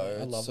a good, bro.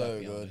 time. I love so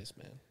Vapianos,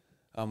 good.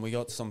 man. We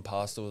got some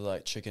pasta with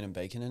like chicken and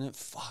bacon in it.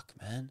 Fuck,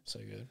 man, So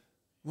good.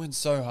 went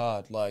so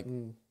hard. Like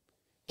What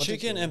did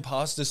chicken you- and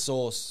pasta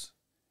sauce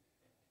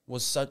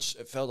was such.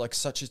 It felt like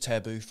such a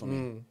taboo for me.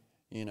 Mm.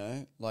 You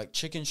know, like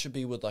chicken should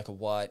be with like a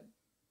white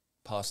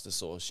pasta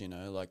sauce. You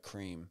know, like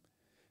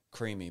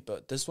creamy.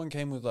 But this one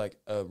came with like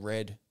a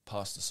red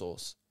pasta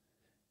sauce,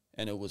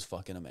 and it was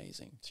fucking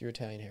amazing. It's your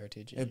Italian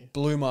heritage. It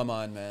blew my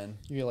mind, man.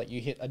 You're like, you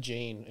hit a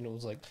gene, and it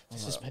was like,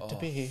 this is meant to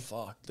be.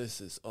 Fuck,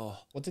 this is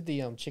What did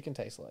the chicken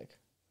taste like?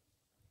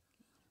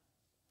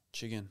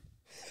 chicken.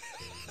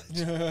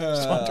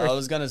 wondering. I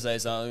was gonna say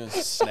something.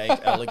 Snake,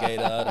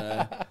 alligator. I don't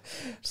know.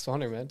 Just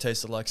wondering, man.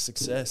 Tasted like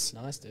success.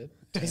 Nice, dude.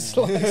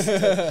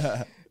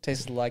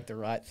 Tasted like the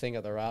right thing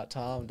at the right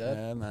time, dude.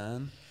 Yeah,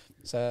 man.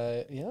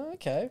 So yeah,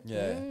 okay.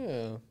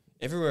 Yeah.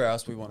 Everywhere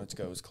else we wanted to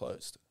go was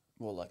closed.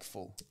 Well, like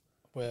full.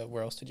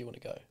 Where else did you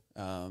want to go?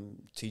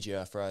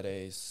 TGI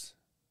Fridays,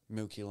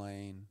 Milky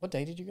Lane. What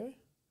day did you go?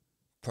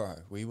 Bro,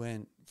 we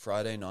went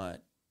Friday night.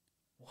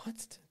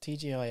 What?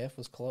 TGIF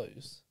was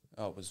closed.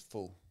 Oh, it was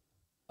full.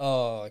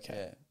 Oh, okay.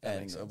 Yeah, That and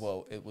makes sense.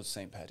 well, it was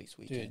St. Paddy's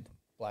weekend. Dude,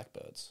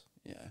 blackbirds.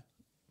 Yeah.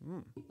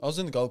 I was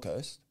in the Gold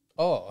Coast.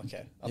 Oh,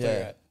 okay. I thought you Yeah.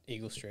 were at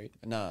Eagle Street.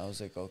 No, I was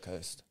at Gold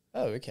Coast.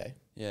 Oh, okay.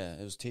 Yeah,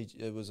 it was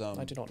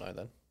I did not know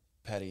then.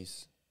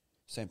 Paddy's,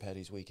 St.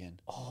 Paddy's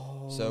weekend.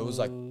 Oh, So it was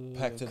like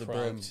packed to the brim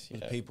cranked,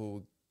 with yeah.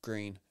 people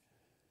green.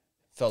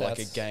 Felt like a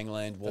That's-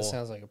 gangland war. That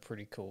sounds like a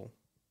pretty cool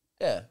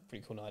Yeah.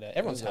 night out.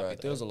 Everyone's happy.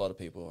 There was a lot of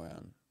people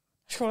around.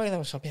 Surely there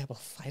will be able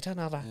to fight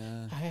another.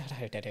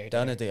 Yeah.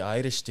 Down at the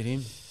Irish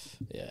stadium.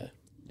 Yeah,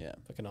 Yeah.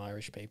 fucking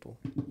Irish people.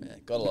 Yeah.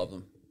 Gotta love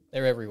them.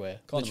 They're everywhere.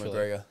 Conor literally.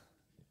 McGregor.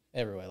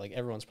 Everywhere. Like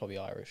everyone's probably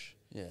Irish.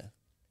 Yeah.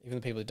 Even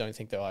the people that don't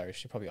think they're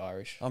Irish, they're probably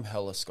Irish. I'm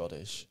hella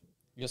Scottish.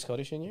 You're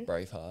Scottish in you?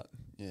 Braveheart.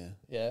 Yeah.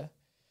 Yeah.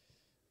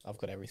 I've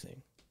got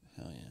everything.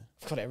 Hell yeah.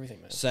 I've got everything,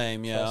 man.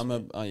 Same. Yeah. Trust I'm me.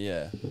 I'm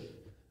a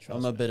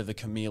Trust me. bit of a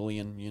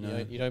chameleon, you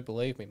know. You don't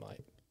believe me,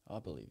 mate. I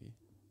believe you.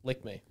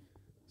 Lick me.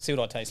 See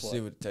what I taste like.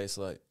 See what it tastes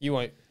like. You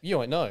won't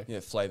know.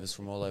 Yeah, flavors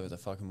from all over the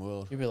fucking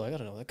world. You'll be like, I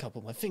don't know, a couple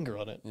of my finger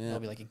on it. Yeah. I'll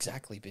be like,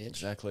 exactly, bitch.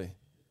 Exactly.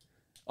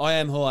 I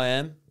am who I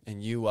am,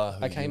 and you are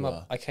who I came you up.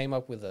 are. I came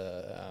up with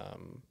a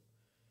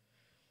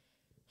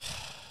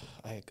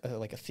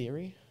like a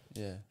theory,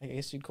 Yeah. I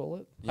guess you'd call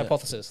it. Yeah.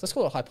 Hypothesis. Let's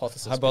call it a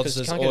hypothesis. because you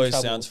Hypothesis can't get in always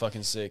trouble- sounds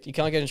fucking sick. You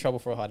can't get in trouble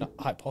for a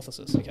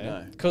hypothesis, okay?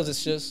 No. Because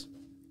it's just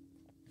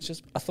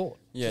a thought.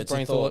 Yeah, It's it's a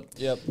brain a thought.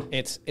 Yep.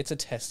 It's a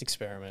test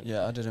experiment.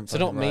 Yeah, I didn't. So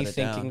not fucking me write it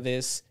thinking down.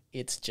 this.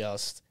 It's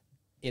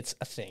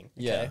a thing.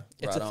 Okay? Yeah,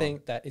 It's right a on.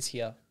 thing that is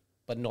here,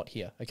 but not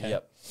here. Okay.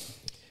 Yep.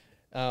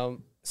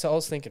 So I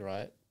was thinking,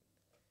 right?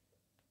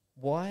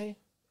 Why?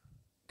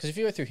 Because if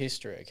you go through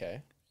history,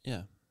 okay,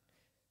 Yeah.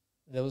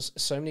 there was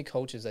so many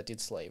cultures that did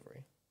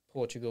slavery.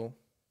 Portugal,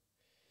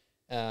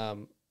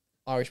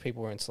 Irish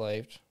people were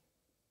enslaved,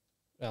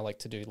 like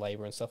to do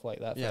labor and stuff like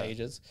that Yeah. for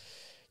ages.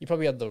 You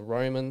probably had the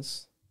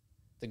Romans,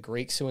 the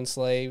Greeks who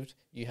enslaved.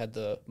 You had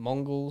the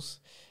Mongols.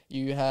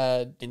 You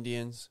had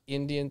Indians.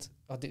 Indians.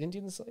 Oh, did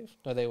Indians enslave?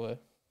 No, they were.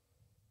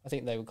 I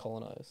think they were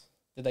colonized.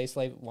 Did they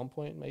slave at one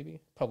point?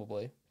 Maybe.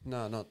 Probably.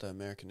 No, not the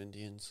American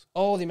Indians.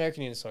 Oh, the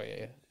American Indians. Sorry,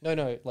 yeah.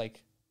 No,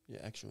 like. Yeah,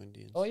 actual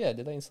Indians. Oh, yeah.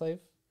 Did they enslave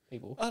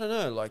people? I don't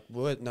know. Like,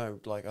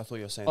 like I thought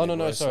you were saying. Oh, they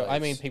no, were sorry. I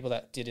slaves. mean people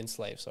that did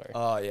enslave. Sorry.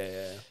 Oh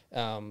yeah.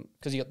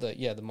 Because you got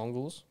the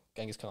Mongols,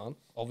 Genghis Khan,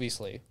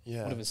 obviously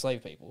Yeah. would have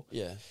enslaved people.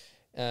 Yeah.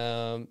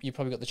 You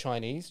probably got the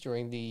Chinese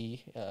during the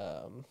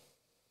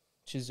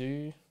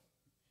Chizu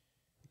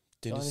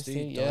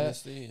Dynasty. yeah.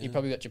 You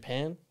probably got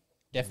Japan,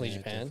 definitely Yeah,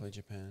 Japan. Definitely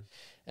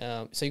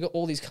Japan. So you got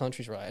all these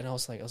countries, right? And I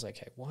was like,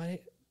 okay, why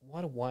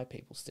do white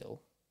people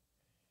still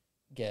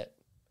get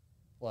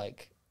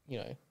like,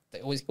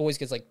 they always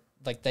gets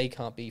like they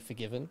can't be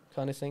forgiven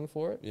kind of thing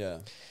for it? Yeah.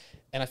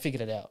 And I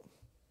figured it out.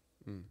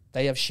 Mm.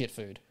 They have shit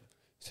food.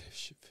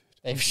 Shit food.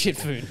 They have shit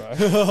food,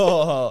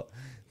 bro.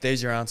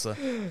 There's your answer.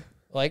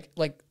 Like,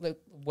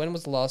 when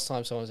was the last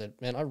time someone said,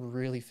 "Man, I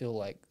really feel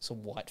like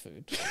some white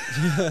food"?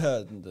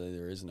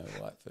 There is no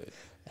white food.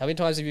 How many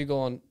times have you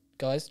gone,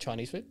 guys?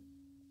 Chinese food?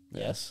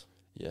 Yeah. Yes.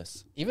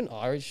 Yes. Even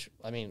Irish.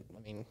 I mean,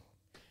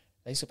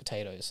 they use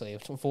potatoes, so they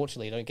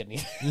unfortunately don't get any.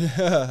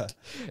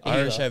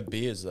 Irish Either. have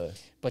beers though.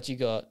 But you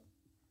got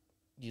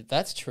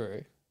That's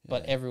true,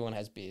 but Yeah. everyone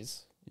has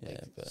beers. Yeah,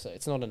 but So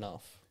it's not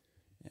enough.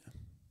 Yeah.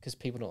 Because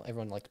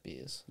everyone likes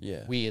beers.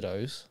 yeah,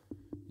 Weirdos,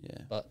 yeah.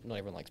 but not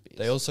everyone likes beers.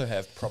 They also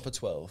have proper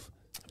 12.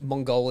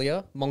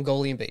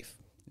 Mongolian beef.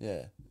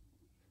 Yeah.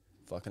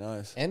 Fucking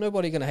oath. Ain't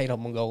nobody gonna hate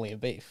on Mongolian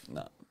beef.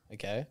 No.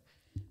 Okay,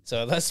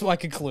 so that's my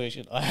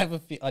conclusion.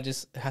 It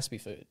has to be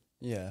food.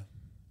 Yeah.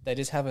 They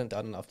just haven't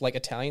done enough. Like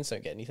Italians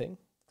don't get anything.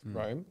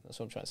 Rome, that's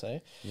what I'm trying to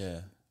say.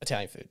 Yeah.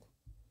 Italian food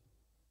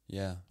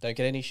Yeah. don't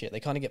get any shit. They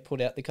kind of get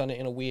put out. They kind of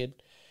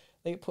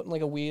they get put in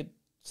like a weird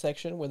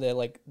section where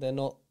they're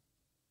not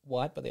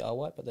white, but they are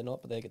white, but they're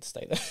not. But they get to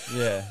stay there.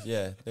 Yeah.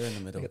 Yeah. They're in the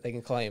middle. They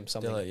can claim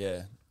something. They're like,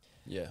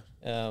 yeah.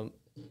 Yeah.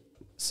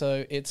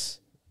 So it's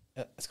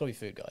got to be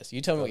food, guys.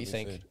 You tell me what you Gotta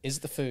be think. food. Is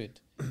the food?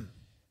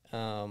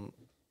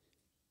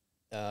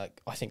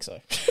 I think so.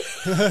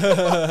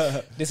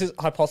 This is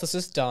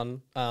hypothesis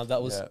done.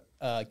 That was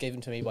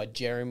given to me by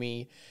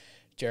Jeremy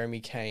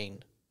Kane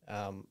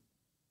on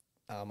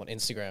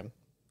Instagram.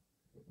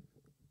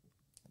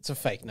 It's a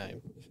fake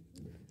name.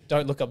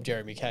 Don't look up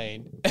Jeremy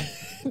Kane.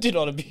 Do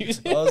not abuse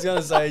him. I was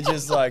going to say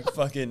just like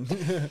fucking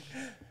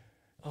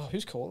Oh,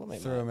 who's calling me?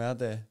 throw Mate? them out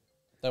there.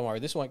 Don't worry,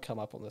 this won't come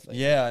up on the thing.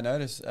 Yeah, I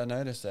noticed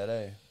that,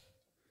 eh?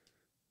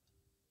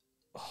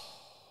 All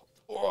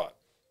right.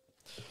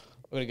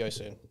 We're going to go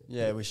soon.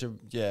 Yeah, we should,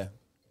 yeah.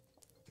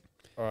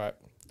 All right.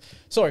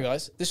 Sorry,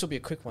 guys. This will be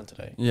a quick one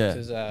today. Yeah.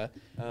 Because I've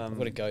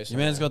got to go Your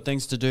somewhere. man's got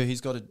things to do.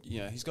 He's got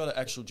an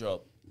actual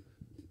job.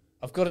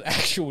 I've got an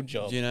actual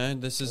job. You know,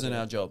 this isn't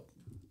our job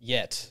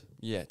Yet.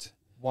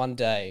 one One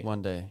day.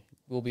 day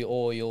will be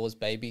all yours,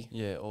 baby.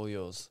 Yeah, all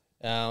yours.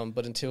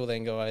 But until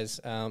then, guys,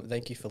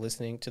 thank you for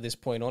listening to this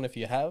point on. If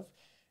you have,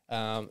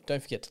 don't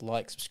forget to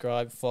like,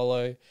 subscribe,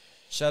 follow.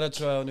 Shout out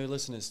to our new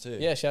listeners too.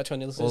 Yeah, shout out to our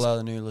new listeners. All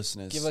our new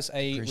listeners. Give us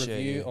a Appreciate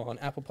review you. on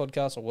Apple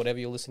Podcasts or whatever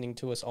you're listening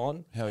to us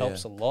on. Hell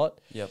Helps yeah. a lot.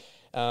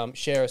 Yep.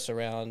 Share us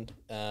around.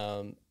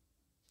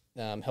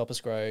 Help us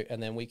grow,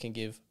 and then we can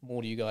give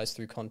more to you guys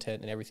through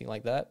content and everything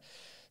like that.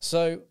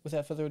 So,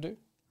 without further ado,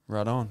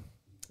 Right on.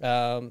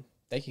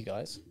 thank you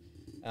guys.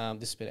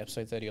 This has been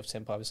episode 30 of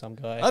Senpai with Some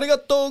Guy.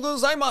 Arigatou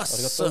gozaimasu.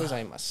 Arigatou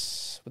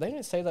gozaimasu. But they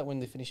don't say that when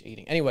they finish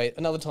eating. Anyway,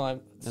 another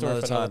time.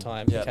 Another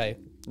time. Yep. Okay.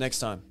 Next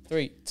time.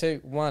 3, 2,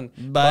 1.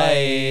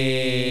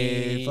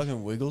 Bye.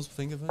 Fucking wiggles,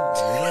 think of it. Wiggles.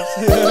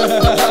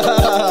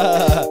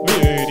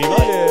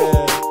 Yeah.